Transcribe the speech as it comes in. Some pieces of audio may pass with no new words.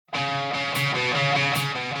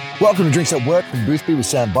Welcome to Drinks at Work from Boothby with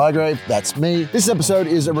Sam Bygrave. That's me. This episode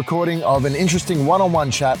is a recording of an interesting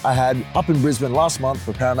one-on-one chat I had up in Brisbane last month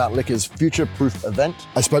for Paramount Liquor's Future Proof event.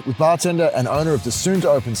 I spoke with bartender and owner of the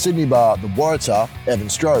soon-to-open Sydney bar, the Waratah, Evan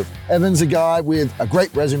Stroeve. Evan's a guy with a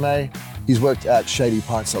great resume. He's worked at Shady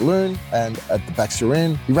Saloon and at the Baxter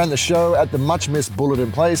Inn. He ran the show at the much-missed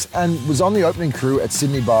Bulletin Place and was on the opening crew at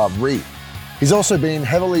Sydney bar Re. He's also been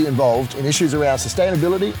heavily involved in issues around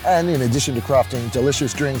sustainability, and in addition to crafting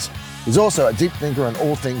delicious drinks, he's also a deep thinker on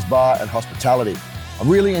all things bar and hospitality. I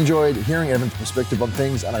really enjoyed hearing Evan's perspective on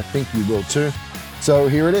things, and I think you will too. So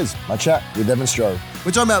here it is, my chat with Evan Stroeve.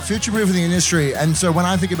 We're talking about future-proofing the industry, and so when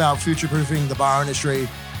I think about future-proofing the bar industry,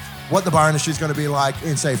 what the bar industry is going to be like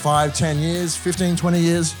in, say, 5, 10 years, 15, 20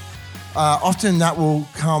 years, often that will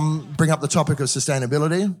bring up the topic of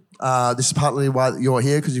sustainability. This is partly why you're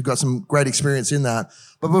here, because you've got some great experience in that.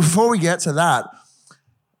 But before we get to that,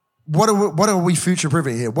 what are we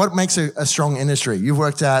future-proofing here? What makes a strong industry? You've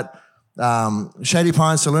worked at Shady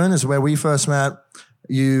Saloon is where we first met.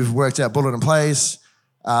 You've worked at Bulletin Place,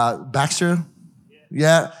 Baxter,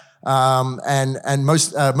 yeah, and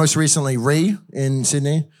most recently Re in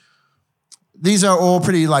Sydney. These are all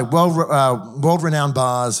pretty world-renowned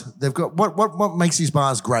bars. They've got what makes these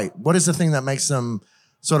bars great? What is the thing that makes them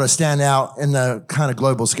sort of stand out in the kind of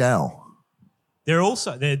global scale? They're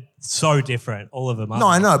so different, all of them. No,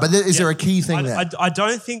 I know, but is there a key thing there? I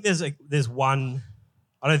don't think there's one.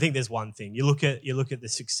 I don't think there's one thing. You look at the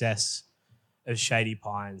success of Shady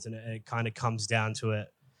Pines, and it kind of comes down to it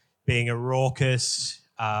being a raucous,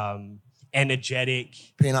 energetic,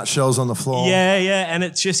 peanut shells on the floor. Yeah, and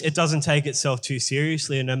it doesn't take itself too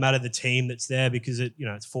seriously, and no matter the team that's there, because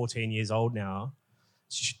it's 14 years old now.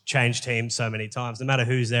 It's changed teams so many times. No matter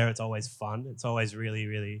who's there, it's always fun. It's always really,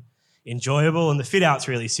 really enjoyable, and the fit out's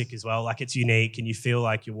really sick as well. Like, it's unique, and you feel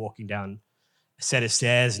like you're walking down a set of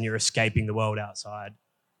stairs and you're escaping the world outside.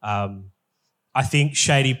 I think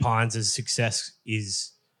Shady Pines' success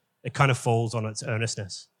it kind of falls on its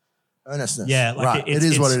earnestness. Earnestness. Yeah, right. It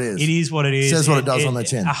is what it is. It is what it is. It says what it does on the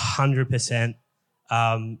tin. 100%.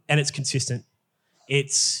 And it's consistent.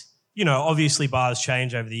 It's, obviously bars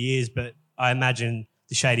change over the years, but I imagine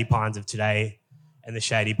the Shady Pines of today and the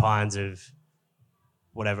Shady Pines of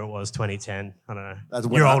whatever it was, 2010. I don't know.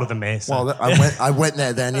 You're older than me. So. Well, I went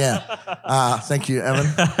there then, yeah. Thank you,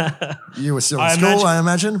 Evan. You were still in school, I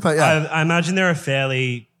imagine. But yeah. I imagine they're a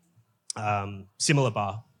fairly similar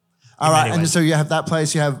bar. All right, and so you have that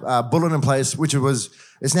place. You have Bulletin Place, which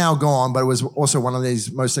it's now gone, but it was also one of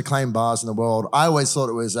these most acclaimed bars in the world. I always thought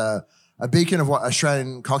it was a beacon of what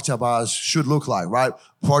Australian cocktail bars should look like, right?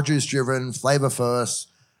 Produce-driven, flavor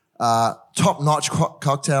first, top-notch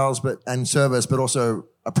cocktails and service, but also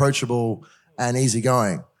approachable and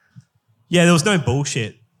easygoing. Yeah, there was no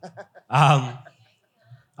bullshit. I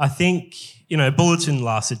think, Bulletin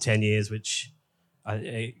lasted 10 years, which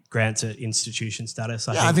it grants it institution status.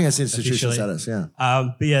 I think it's institution status, yeah.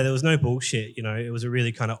 But yeah, there was no bullshit. It was a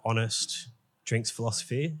really kind of honest drinks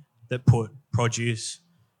philosophy that put produce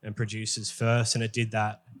and producers first, and it did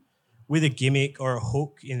that with a gimmick or a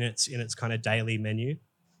hook in its kind of daily menu.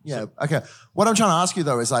 Yeah, okay. What I'm trying to ask you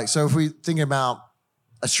though is so if we think about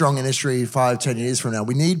a strong industry 5, 10 years from now,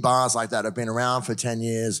 we need bars like that have been around for 10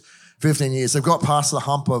 years, 15 years. They've got past the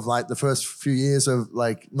hump of the first few years of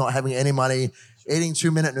not having any money, eating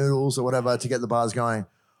 2-minute noodles or whatever to get the bars going.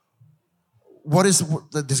 There's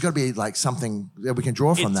got to be something that we can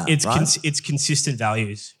draw from that, right? It's consistent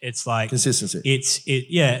values. It's like consistency.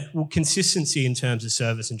 Consistency in terms of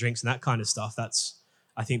service and drinks and that kind of stuff. That's,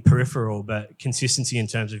 I think, peripheral, but consistency in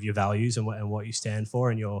terms of your values and what you stand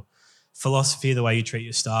for and your philosophy, the way you treat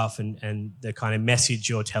your staff and the kind of message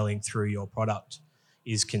you're telling through your product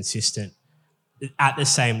is consistent. At the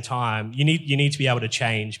same time, you need to be able to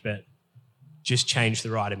change, but just change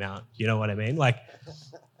the right amount. You know what I mean?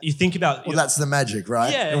 You think about... Well, that's the magic,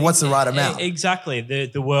 right? Yeah. And what's the right amount? Exactly.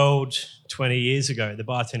 The world 20 years ago, the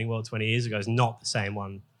bartending world 20 years ago is not the same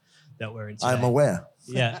one that we're in today. I'm aware.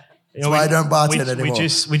 Yeah. That's why I don't bartend anymore.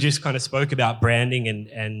 We just kind of spoke about branding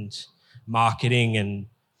and marketing and,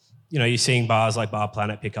 you're seeing bars like Bar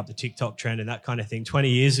Planet pick up the TikTok trend and that kind of thing. 20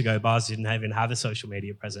 years ago, bars didn't even have a social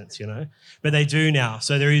media presence, but they do now.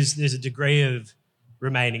 So there's a degree of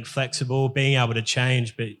remaining flexible, being able to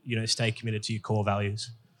change, but, stay committed to your core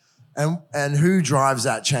values. And who drives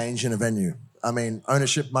that change in a venue? I mean,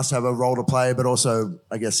 ownership must have a role to play, but also,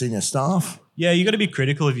 I guess, senior staff. Yeah, you got to be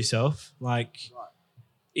critical of yourself. I'm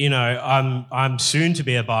soon to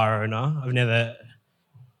be a bar owner. I've never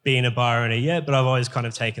been a bar owner yet, but I've always kind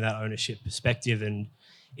of taken that ownership perspective, and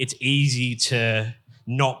it's easy to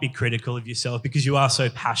not be critical of yourself because you are so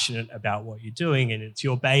passionate about what you're doing and it's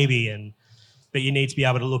your baby. But you need to be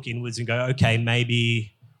able to look inwards and go, okay,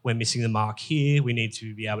 maybe we're missing the mark here. We need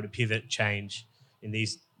to be able to pivot, change in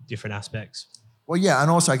these different aspects. Well, yeah, and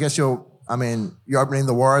also I guess you're opening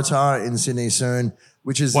the Waratah in Sydney soon,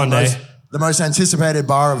 which is the most anticipated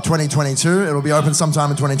bar of 2022. It'll be open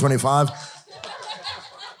sometime in 2025.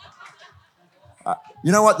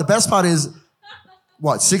 You know what? The best part is,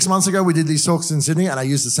 6 months ago we did these talks in Sydney and I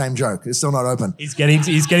used the same joke. It's still not open. He's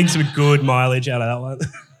getting some good mileage out of that one.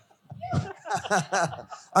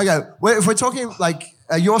 Okay, if we're talking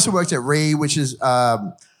you also worked at Ree, which is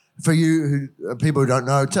for you people who don't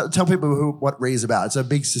know, tell people what Ree is about. It's a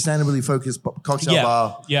big sustainability focused cocktail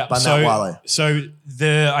bar by Matt Wiley. So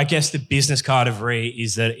I guess the business card of Ree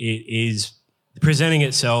is that it is presenting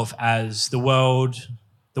itself as the world's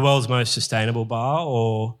most sustainable bar,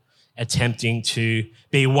 or attempting to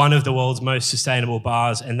be one of the world's most sustainable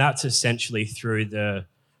bars, and that's essentially through the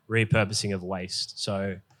repurposing of waste.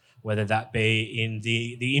 So whether that be in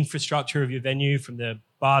the infrastructure of your venue, from the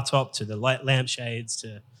bar top to the lampshades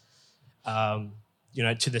to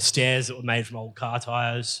to the stairs that were made from old car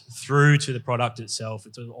tires, through to the product itself.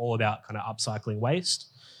 It's all about kind of upcycling waste.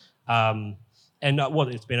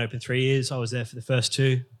 It's been open 3 years. I was there for the first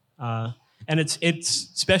 2. And it's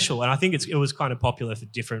special, and I think it was kind of popular for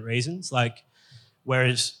different reasons. Like,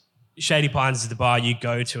 whereas Shady Pines is the bar you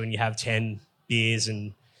go to and you have 10 beers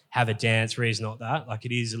and have a dance, Ree's not that. Like,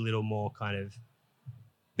 it is a little more kind of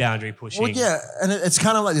boundary pushing. Well, yeah, and it's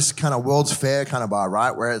kind of like this kind of World's Fair kind of bar,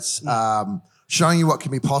 right? Where it's showing you what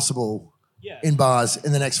can be possible in bars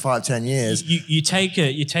in the next 5-10 years. You take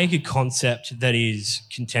a concept that is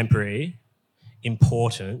contemporary,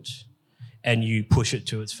 important, and you push it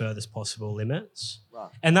to its furthest possible limits. Right.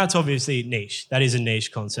 And that's obviously niche. That is a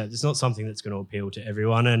niche concept. It's not something that's going to appeal to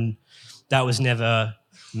everyone, and that was never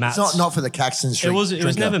Matt's. It's not for the Caxton Street. It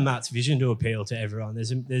was never Matt's vision to appeal to everyone.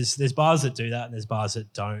 There's bars that do that, and there's bars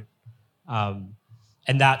that don't.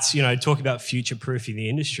 And that's, talk about future-proofing the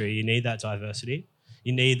industry. You need that diversity.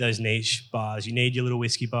 You need those niche bars. You need your little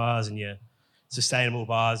whiskey bars and your sustainable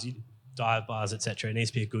bars, your dive bars, etc. It needs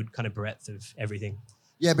to be a good kind of breadth of everything.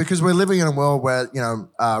 Yeah, because we're living in a world where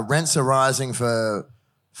rents are rising for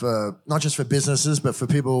not just for businesses but for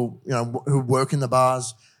people who work in the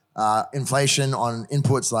bars. Inflation on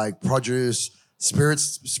inputs like produce,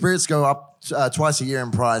 spirits go up twice a year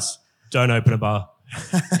in price. Don't open a bar.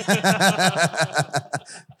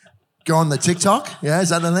 Go on the TikTok. Yeah, is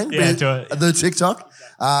that the thing? Yeah, do it. The TikTok.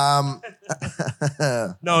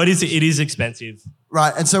 No, it is expensive.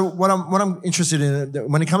 Right, and so what I'm interested in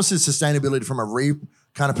when it comes to sustainability from a Ree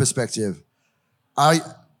kind of perspective,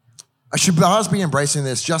 should bars be embracing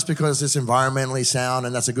this just because it's environmentally sound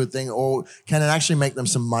and that's a good thing, or can it actually make them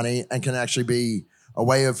some money and can it actually be a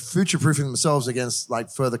way of future-proofing themselves against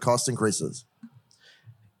further cost increases?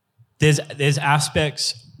 There's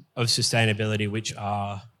aspects of sustainability which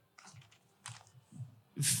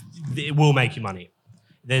it will make you money.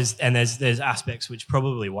 There's aspects which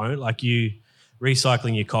probably won't, like you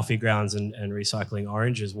recycling your coffee grounds and recycling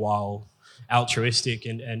oranges, while altruistic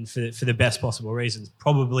and for the best possible reasons,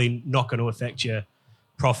 probably not going to affect your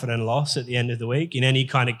profit and loss at the end of the week in any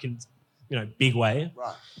kind of big way.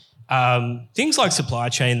 Right. Things like supply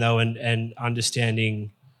chain though, and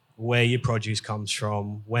understanding where your produce comes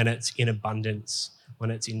from, when it's in abundance,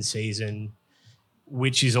 when it's in season,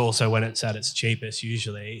 which is also when it's at its cheapest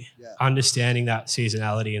usually. Yeah. Understanding that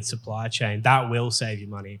seasonality and supply chain, that will save you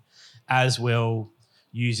money, as will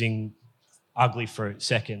using ugly fruit,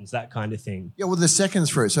 seconds, that kind of thing. Yeah, well, the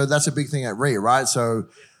seconds fruit. So that's a big thing at Ree, right? So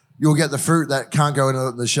you'll get the fruit that can't go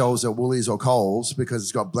into the shelves at Woolies or Coles because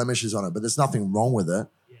it's got blemishes on it, but there's nothing wrong with it.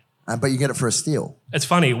 Yeah. But you get it for a steal. It's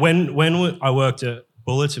funny. When I worked at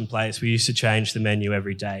Bulletin Place, we used to change the menu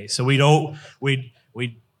every day. So we'd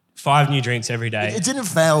 5 new drinks every day. It didn't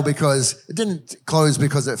fail because it didn't close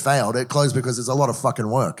because it failed. It closed because it's a lot of fucking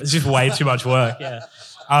work. It's just way too much work. Yeah.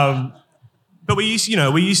 But we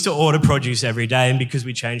used to order produce every day, and because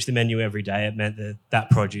we changed the menu every day, it meant that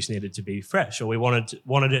produce needed to be fresh, or we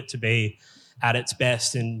wanted it to be at its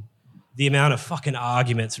best. And the amount of fucking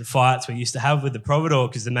arguments and fights we used to have with the providor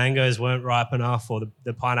because the mangoes weren't ripe enough or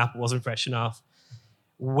the pineapple wasn't fresh enough.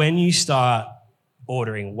 When you start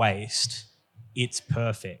ordering waste, it's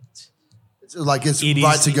perfect. It's right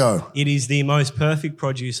to go. It is the most perfect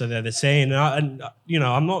produce I've ever seen, and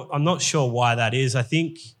I'm not sure why that is. I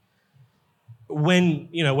think when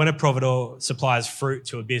a providor supplies fruit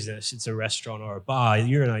to a business, it's a restaurant or a bar,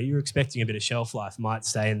 you're expecting a bit of shelf life, might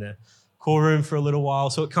stay in the core room for a little while,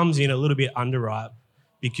 so it comes in a little bit underripe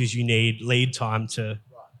because you need lead time to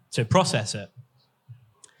process it.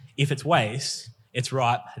 if it's waste, it's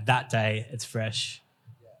ripe that day, it's fresh.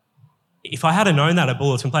 If I had known that at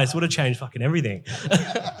Bulletin Place, it would have changed fucking everything.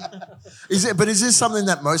 Is this something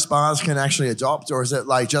that most bars can actually adopt, or is it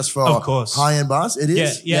like just for Of course. high-end bars? It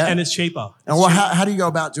is? Yeah, and it's cheaper. And how do you go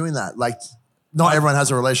about doing that? Like, not everyone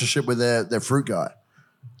has a relationship with their fruit guy.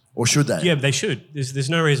 Or should they? Yeah, they should. There's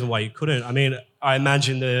no reason why you couldn't. I mean, I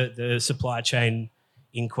imagine the supply chain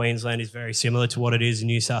in Queensland is very similar to what it is in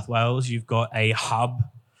New South Wales. You've got a hub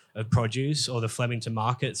of produce, or the Flemington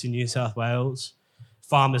markets in New South Wales.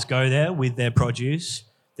 Farmers go there with their produce.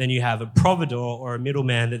 Then you have a providor or a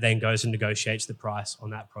middleman that then goes and negotiates the price on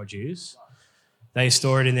that produce. They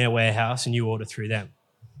store it in their warehouse and you order through them.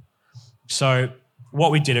 So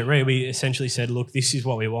what we did at Ree, we essentially said, look, this is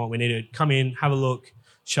what we want. We need to come in, have a look,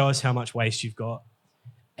 show us how much waste you've got.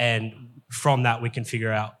 And from that, we can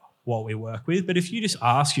figure out what we work with. But if you just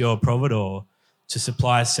ask your providor to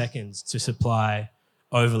supply seconds, to supply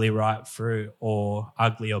overly ripe fruit or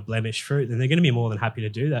ugly or blemished fruit, then they're going to be more than happy to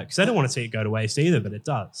do that because they don't want to see it go to waste either, but it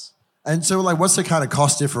does. And so, like, what's the kind of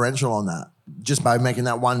cost differential on that? Just by making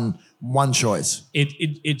that one choice?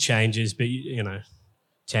 It changes, but,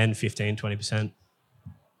 10, 15, 20%.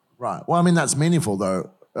 Right. Well, I mean, that's meaningful,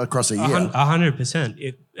 though, across a year. 100%.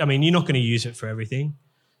 You're not going to use it for everything.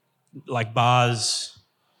 Like bars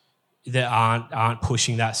that aren't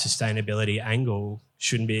pushing that sustainability angle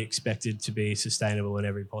shouldn't be expected to be sustainable in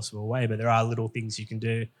every possible way, but there are little things you can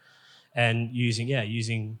do, and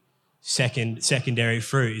using secondary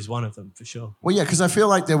fruit is one of them for sure. Well, yeah, because I feel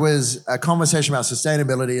like there was a conversation about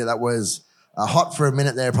sustainability that was hot for a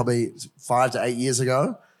minute there, probably 5 to 8 years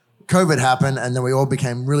ago. COVID happened, and then we all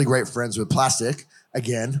became really great friends with plastic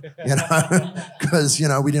again, because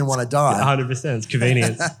we didn't want to die. 100%, it's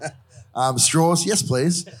convenience. Straws, yes,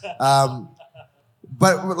 please.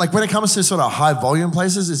 But like when it comes to sort of high volume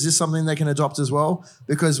places, is this something they can adopt as well?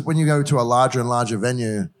 Because when you go to a larger and larger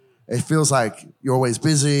venue, it feels like you're always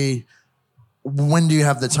busy. When do you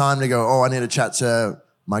have the time to go, I need to chat to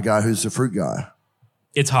my guy who's the fruit guy?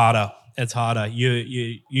 It's harder.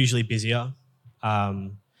 You're usually busier.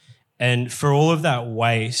 And for all of that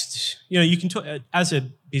waste, you can talk, as a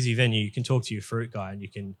busy venue, you can talk to your fruit guy and you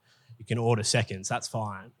can order seconds. That's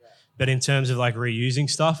fine. But in terms of like reusing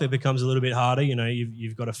stuff, it becomes a little bit harder.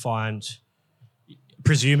 You've got to find,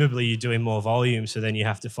 presumably you're doing more volume, so then you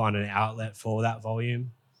have to find an outlet for that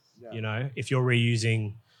volume. Yeah. If you're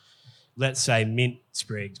reusing, let's say mint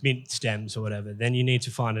sprigs, mint stems or whatever, then you need to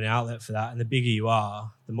find an outlet for that. And the bigger you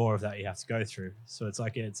are, the more of that you have to go through. So it's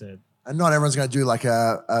like and not everyone's going to do like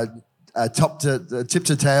a tip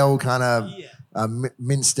to tail kind of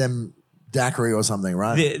mint stem daiquiri or something,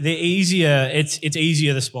 right? The easier it's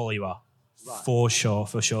easier the smaller you are, right. For sure.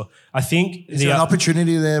 I think is there an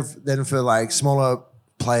opportunity there then for like smaller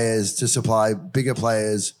players to supply bigger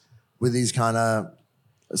players with these kind of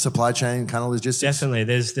supply chain kind of logistics? Definitely,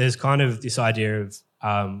 there's kind of this idea of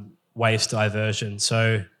waste diversion.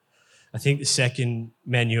 So I think the second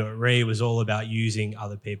menu at Ree was all about using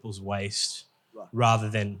other people's waste. Rather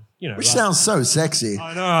than, Which sounds so sexy.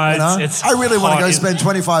 I know. It's I really want to go spend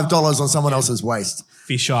 $25 on someone else's waste.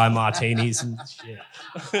 Fisheye martinis and shit.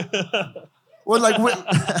 Well,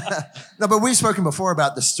 no, but we've spoken before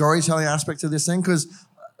about the storytelling aspect of this thing, because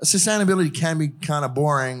sustainability can be kind of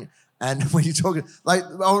boring. And when you're talking, like,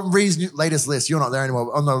 on Ree's latest list, you're not there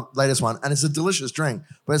anymore, on the latest one, and it's a delicious drink,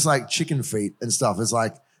 but it's like chicken feet and stuff. It's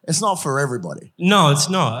like, it's not for everybody. No, it's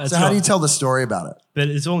not. So how do you tell the story about it? But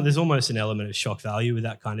there's almost an element of shock value with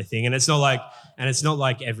that kind of thing, and it's not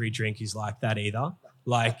like every drink is like that either.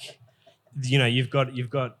 Like, you've got.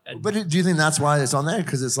 But do you think that's why it's on there?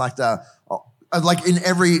 Because it's like like in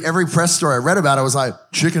every press story I read about it was like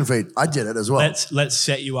chicken feet. I did it as well. Let's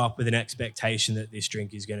set you up with an expectation that this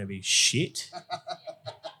drink is going to be shit.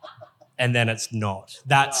 And then it's not.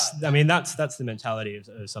 That's the mentality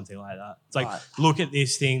of something like that. It's like, Look at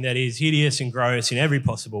this thing that is hideous and gross in every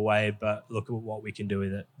possible way, but look at what we can do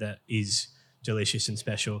with it that is delicious and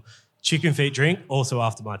special. Chicken feet drink, also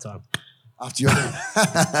after my time. After your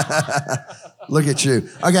Look at you.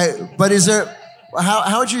 Okay, but is there...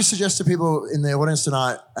 How would you suggest to people in the audience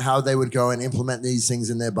tonight how they would go and implement these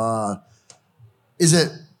things in their bar?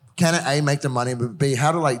 Can it A, make them money, but B,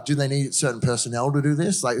 do they need certain personnel to do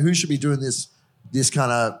this? Like, who should be doing this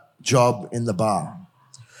kind of job in the bar?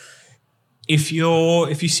 If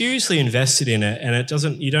you're seriously invested in it,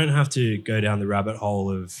 and you don't have to go down the rabbit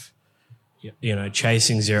hole of,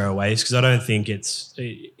 chasing zero waste, because I don't think it's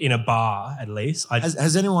in a bar, at least.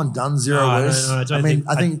 Has anyone done zero waste? No, I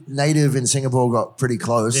think Native in Singapore got pretty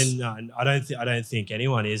close. No, I don't think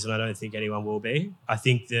anyone is, and I don't think anyone will be. I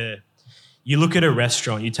think you look at a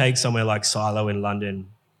restaurant, you take somewhere like Silo in London,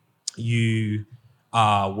 you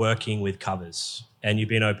are working with covers and you've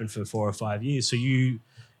been open for 4 or 5 years. So you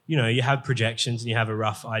have projections and you have a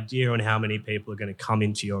rough idea on how many people are going to come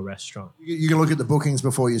into your restaurant. You can look at the bookings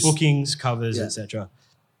before you... Bookings, covers, etc.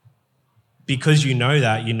 Because you know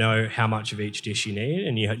that, you know how much of each dish you need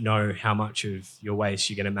and you know how much of your waste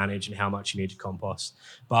you're going to manage and how much you need to compost.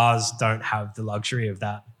 Bars don't have the luxury of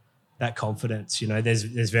that confidence.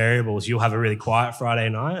 There's variables. You'll have a really quiet Friday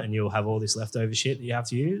night and you'll have all this leftover shit that you have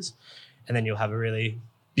to use, and then you'll have a really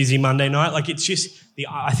busy Monday night. Like, it's just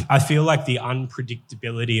I feel like the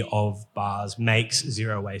unpredictability of bars makes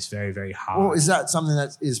zero waste very, very hard. Well, is that something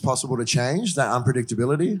that is possible to change, that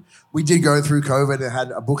unpredictability? We did go through COVID and had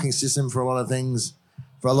a booking system for a lot of things,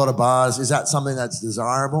 for a lot of bars. Is that something that's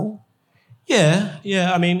desirable? Yeah.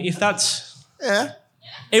 I mean, if that's... Yeah.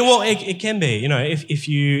 It can be.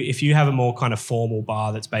 If you have a more kind of formal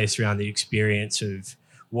bar that's based around the experience of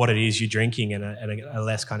what it is you're drinking and a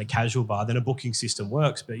less kind of casual bar, then a booking system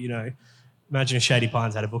works. But, imagine if Shady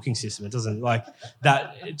Pines had a booking system. It doesn't like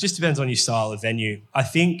that. It just depends on your style of venue. I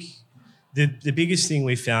think the biggest thing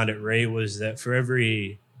we found at Re was that for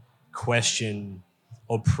every question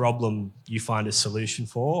or problem you find a solution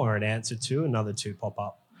for or an answer to, another two pop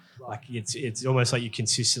up. Right. Like it's almost like you're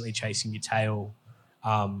consistently chasing your tail.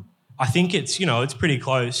 I think it's pretty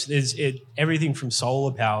close. There's everything from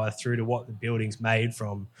solar power through to what the building's made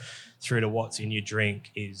from, through to what's in your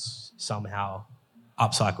drink is somehow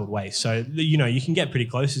upcycled waste. So you can get pretty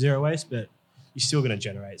close to zero waste, but you're still going to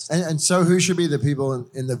generate stuff. And so who should be the people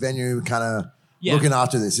in the venue kind of looking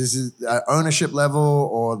after this? Is it ownership level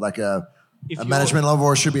or like a management level,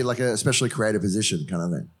 or should be like a especially creative position kind of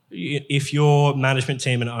thing? If your management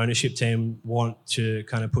team and ownership team want to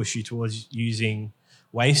kind of push you towards using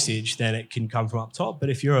wastage, then it can come from up top. But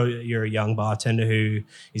if you're a young bartender who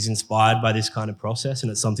is inspired by this kind of process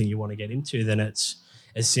and it's something you want to get into, then it's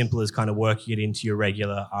as simple as kind of working it into your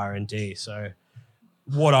regular R&D. So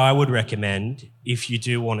what I would recommend, if you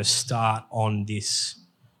do want to start on this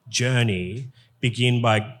journey, begin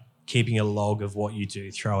by keeping a log of what you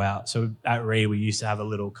do throw out. So at Re, we used to have a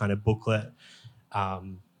little kind of booklet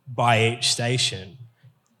by each station.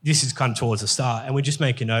 This is kind of towards the start, and we just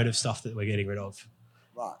make a note of stuff that we're getting rid of.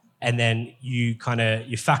 Right. And then you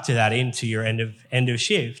factor that into your end of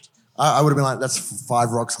shift. I would have been like, that's 5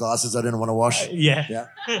 rocks glasses I didn't want to wash. Yeah.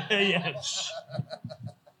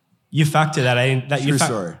 You factor that in. True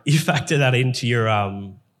story. You factor that into your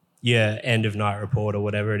end of night report or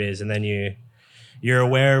whatever it is, and then you're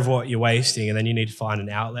aware of what you're wasting, and then you need to find an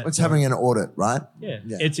outlet. It's having an audit, right? Yeah,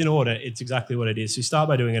 it's an audit. It's exactly what it is. So you start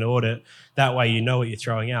by doing an audit. That way you know what you're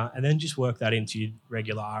throwing out, and then just work that into your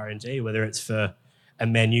regular R&D, whether it's for a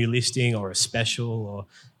menu listing or a special, or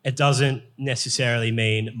it doesn't necessarily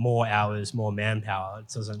mean more hours, more manpower.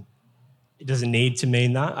 It doesn't need to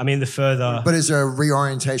mean that. I mean, the further... But is there a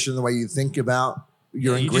reorientation in the way you think about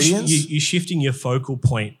your ingredients? You're shifting your focal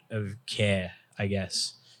point of care, I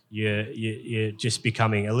guess. You're just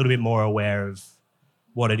becoming a little bit more aware of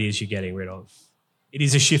what it is you're getting rid of. It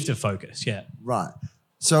is a shift of focus, yeah. Right.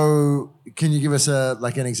 So can you give us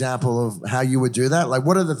an example of how you would do that? Like,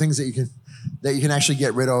 what are the things that you can actually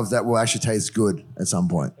get rid of that will actually taste good at some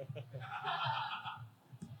point?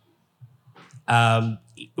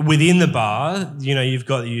 Within the bar, you've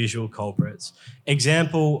got the usual culprits.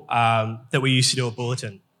 Example that we used to do at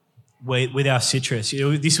Bulletin with our citrus.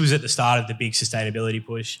 This was at the start of the big sustainability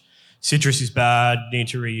push. Citrus is bad, need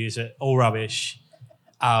to reuse it, all rubbish.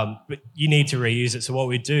 But you need to reuse it. So what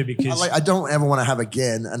we do, because... I don't ever want to have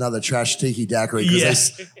again another trash tiki daiquiri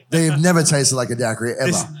because they've never tasted like a daiquiri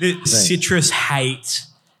ever. The citrus hate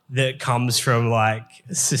that comes from like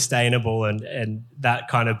sustainable and that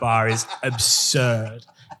kind of bar is absurd.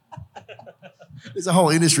 There's a whole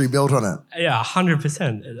industry built on it. Yeah,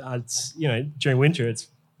 100%. It's during winter it's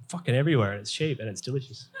fucking everywhere and it's cheap and it's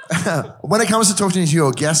delicious. When it comes to talking to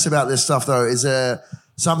your guests about this stuff though, is there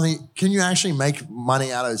something, can you actually make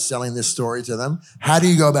money out of selling this story to them? How do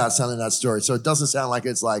you go about selling that story? So it doesn't sound like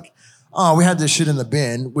it's like, oh, we had this shit in the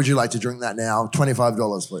bin. Would you like to drink that now?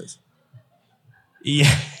 $25, please.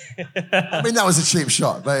 Yeah. I mean, that was a cheap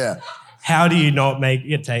shot, but yeah. How do you not make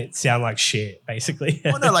it sound like shit, basically?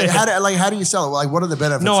 Well, no, how do you sell it? Like, what are the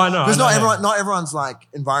benefits? No, I know. Because not everyone's like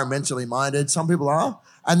environmentally minded. Some people are,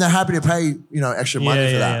 and they're happy to pay, extra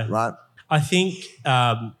money for that, right? I think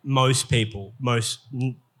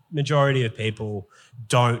majority of people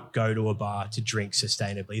don't go to a bar to drink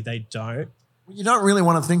sustainably. They don't. You don't really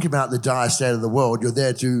want to think about the dire state of the world. You're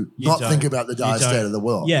there to think about the dire state of the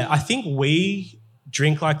world. Yeah, I think we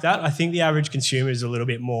drink like that. I think the average consumer is a little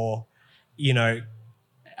bit more,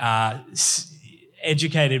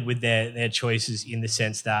 educated with their choices in the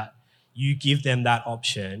sense that you give them that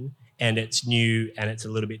option and it's new and it's a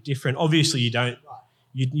little bit different. Obviously,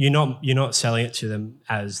 you're not selling it to them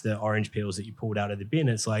as the orange peels that you pulled out of the bin.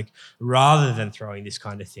 It's like, rather than throwing this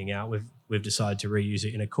kind of thing out, we've decided to reuse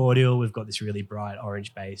it in a cordial. We've got this really bright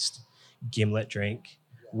orange-based gimlet drink.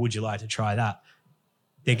 Would you like to try that?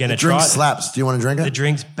 They're going to try it. The drink slaps. Do you want to drink it? The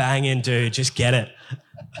drink's banging, dude. Just get it.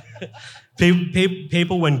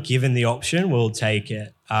 People, when given the option, will take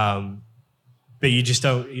it. But you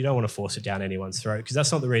don't want to force it down anyone's throat, because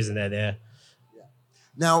that's not the reason they're there.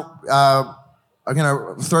 Now, I'm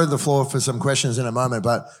going to throw the floor for some questions in a moment,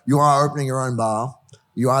 but you are opening your own bar.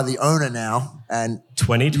 You are the owner now, and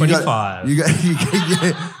 2025.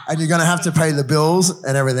 and you're going to have to pay the bills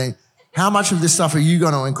and everything. How much of this stuff are you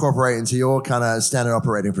going to incorporate into your kind of standard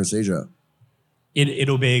operating procedure?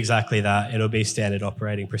 It'll be exactly that. It'll be standard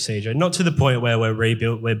operating procedure. Not to the point where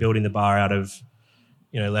we're building the bar out of,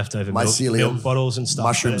 leftover milk bottles and stuff.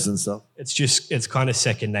 Mushrooms and stuff. It's kind of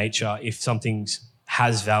second nature. If something's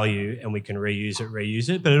has value and we can reuse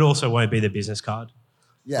it, but it also won't be the business card.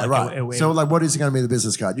 Yeah, right. So what is going to be the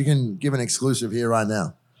business card? You can give an exclusive here right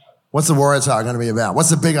now. What's the Waratah going to be about? What's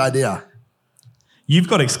the big idea? You've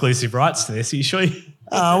got exclusive rights to this. Are you sure?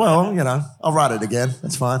 Well, I'll write it again.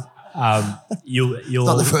 That's fine. You'll it's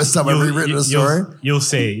not the first time I've rewritten a story. You'll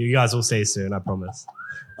see. You guys will see soon, I promise.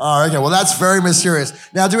 Oh, okay. Well, that's very mysterious.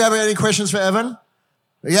 Now, do we have any questions for Evan?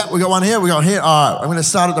 Yeah, we got one here. We got here. All right. I'm going to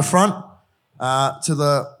start at the front to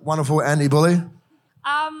the wonderful Andy Bully.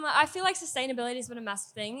 I feel like sustainability has been a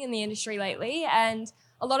massive thing in the industry lately, and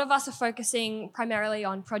a lot of us are focusing primarily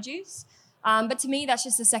on produce. But to me, that's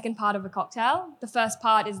just the second part of a cocktail. The first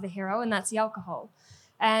part is the hero, and that's the alcohol.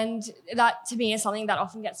 And that, to me, is something that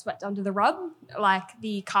often gets swept under the rug, like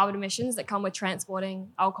the carbon emissions that come with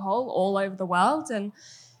transporting alcohol all over the world. And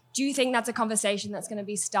do you think that's a conversation that's going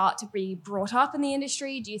to start to be brought up in the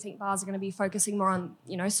industry? Do you think bars are going to be focusing more on,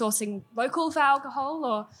 sourcing local for alcohol,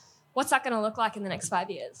 or what's that going to look like in the next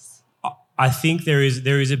 5 years? I think there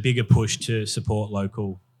is a bigger push to support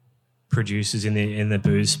local producers in the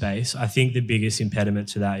booze space. I think the biggest impediment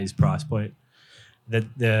to that is price point. The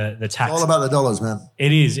tax. It's all about the dollars, man.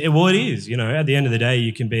 It is. It is. At the end of the day,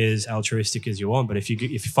 you can be as altruistic as you want, but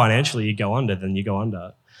if financially you go under, then you go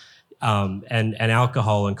under. And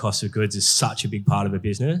alcohol and cost of goods is such a big part of a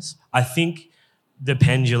business. I think the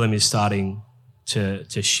pendulum is starting to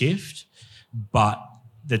shift, but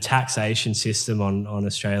the taxation system on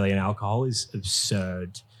Australian alcohol is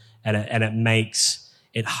absurd, and it makes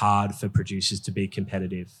it hard for producers to be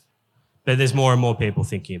competitive. But there's more and more people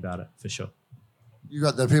thinking about it, for sure. You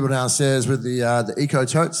got the people downstairs with the Eco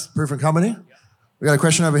Totes, Proof and Company. Yeah. We got a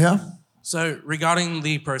question over here. So regarding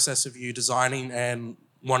the process of you designing and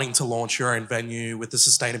wanting to launch your own venue with the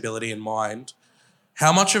sustainability in mind,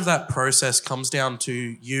 how much of that process comes down to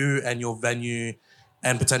you and your venue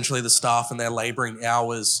and potentially the staff and their labouring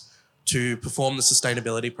hours to perform the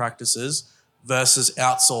sustainability practices versus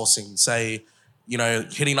outsourcing, say,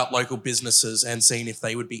 hitting up local businesses and seeing if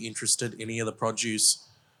they would be interested in any of the produce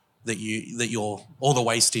that you're, or the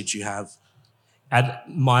wastage you have? At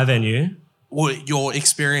my venue? Or your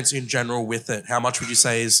experience in general with it. How much would you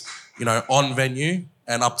say is, on venue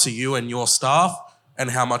and up to you and your staff,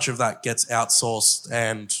 and how much of that gets outsourced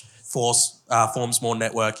and forms more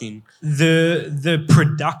networking? The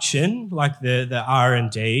production, like the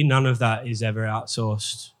R&D, none of that is ever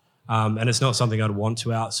outsourced. And it's not something I'd want to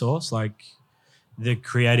outsource. Like, the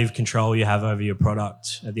creative control you have over your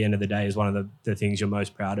product at the end of the day is one of the things you're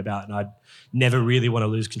most proud about, and I'd never really want to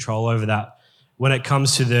lose control over that. When it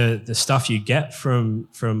comes to the stuff you get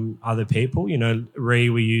from other people,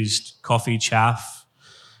 we used coffee chaff,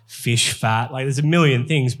 fish fat, like there's a million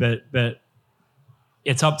things, but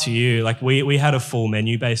it's up to you. Like we had a full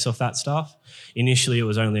menu based off that stuff. Initially it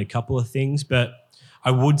was only a couple of things, but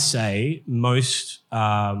I would say most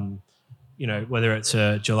whether it's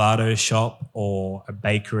a gelato shop or a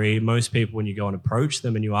bakery, most people, when you go and approach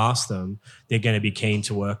them and you ask them, they're going to be keen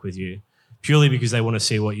to work with you purely because they want to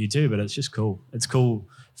see what you do, but it's just cool. It's cool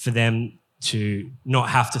for them to not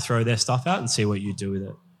have to throw their stuff out and see what you do with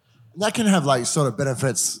it. That can have sort of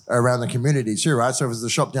benefits around the community too, right? So if it's the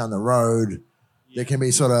shop down the road, there can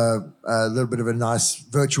be sort of a little bit of a nice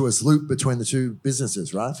virtuous loop between the two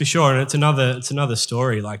businesses, right? For sure, and it's another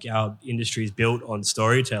story. Like, our industry is built on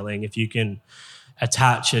storytelling. If you can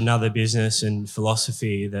attach another business and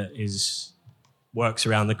philosophy that works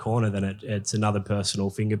around the corner, then it's another personal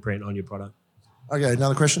fingerprint on your product. Okay,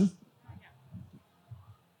 another question?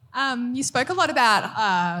 You spoke a lot about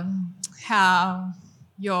how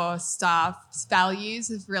your staff's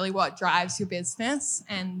values is really what drives your business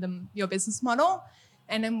and your business model.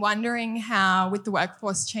 And I'm wondering how, with the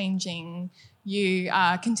workforce changing, you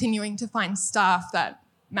are continuing to find staff that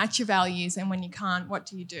match your values, and when you can't, what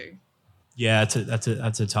do you do? Yeah, that's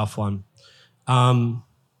a tough one.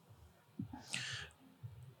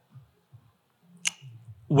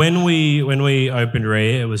 When we opened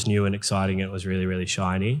Rhea, it was new and exciting. It was really, really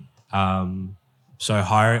shiny. So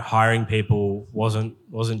hiring people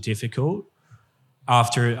wasn't difficult.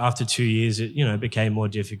 After 2 years, it became more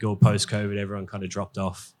difficult. Post-COVID, everyone kind of dropped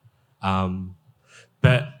off.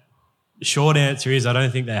 But the short answer is I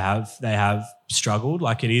don't think they have struggled.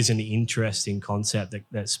 Like, it is an interesting concept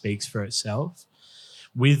that speaks for itself.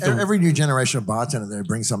 With every new generation of bartender, they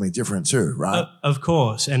bring something different too, right? Of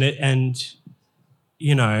course, and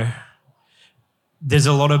there's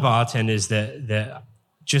a lot of bartenders that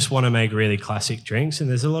just want to make really classic drinks, and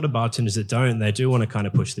there's a lot of bartenders that don't. They do want to kind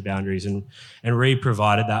of push the boundaries, and Ree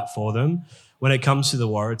provided that for them. When it comes to the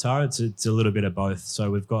Waratah, it's a little bit of both.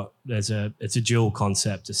 So it's a dual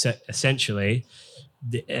concept. Essentially,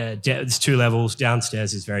 there's 2 levels.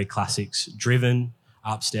 Downstairs is very classics driven.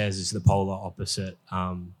 Upstairs is the polar opposite.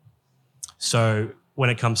 So when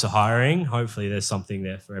it comes to hiring, hopefully there's something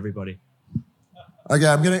there for everybody. Okay,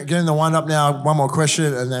 I'm going to get in the wind up now. One more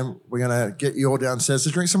question, and then we're going to get you all downstairs to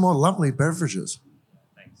drink some more lovely beverages.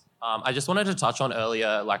 Thanks. I just wanted to touch on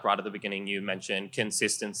earlier, like right at the beginning, you mentioned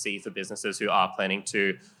consistency for businesses who are planning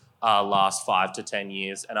to last 5 to 10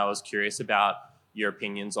 years. And I was curious about your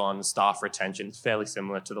opinions on staff retention. It's fairly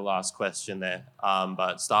similar to the last question there,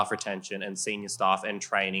 but staff retention and senior staff and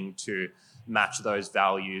training to match those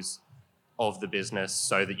values of the business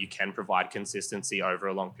so that you can provide consistency over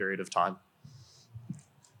a long period of time.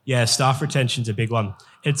 Yeah, staff retention's a big one.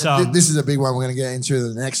 It's this is a big one. We're going to get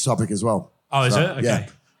into the next topic as well. Oh, is it? Okay. Yeah.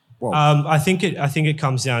 Well, I think it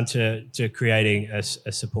comes down to creating a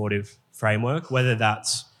supportive framework, whether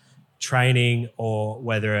that's training or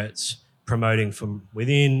whether it's promoting from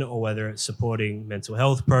within or whether it's supporting mental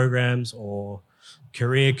health programs or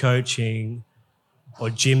career coaching or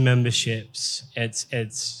gym memberships. It's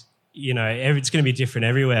going to be different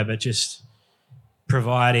everywhere, but just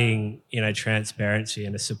providing, transparency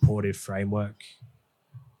and a supportive framework.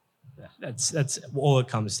 That's all it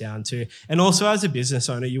comes down to. And also, as a business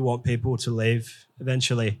owner, you want people to leave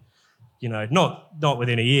eventually. Not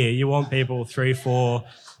within a year. You want people 3, 4,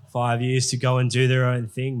 5 years to go and do their own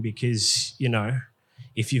thing because,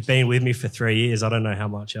 if you've been with me for 3 years, I don't know how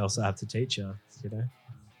much else I have to teach you,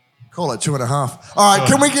 Call it 2.5. All right,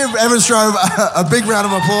 Can we give Evan Stroeve a big round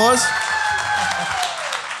of applause?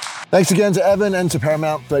 Thanks again to Evan and to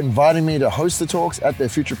Paramount for inviting me to host the talks at their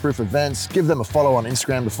future-proof events. Give them a follow on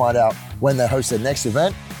Instagram to find out when they host their next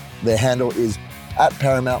event. Their handle is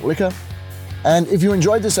 @ParamountLiquor. And if you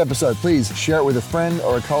enjoyed this episode, please share it with a friend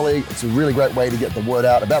or a colleague. It's a really great way to get the word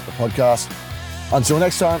out about the podcast. Until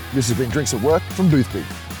next time, this has been Drinks at Work from Boothby.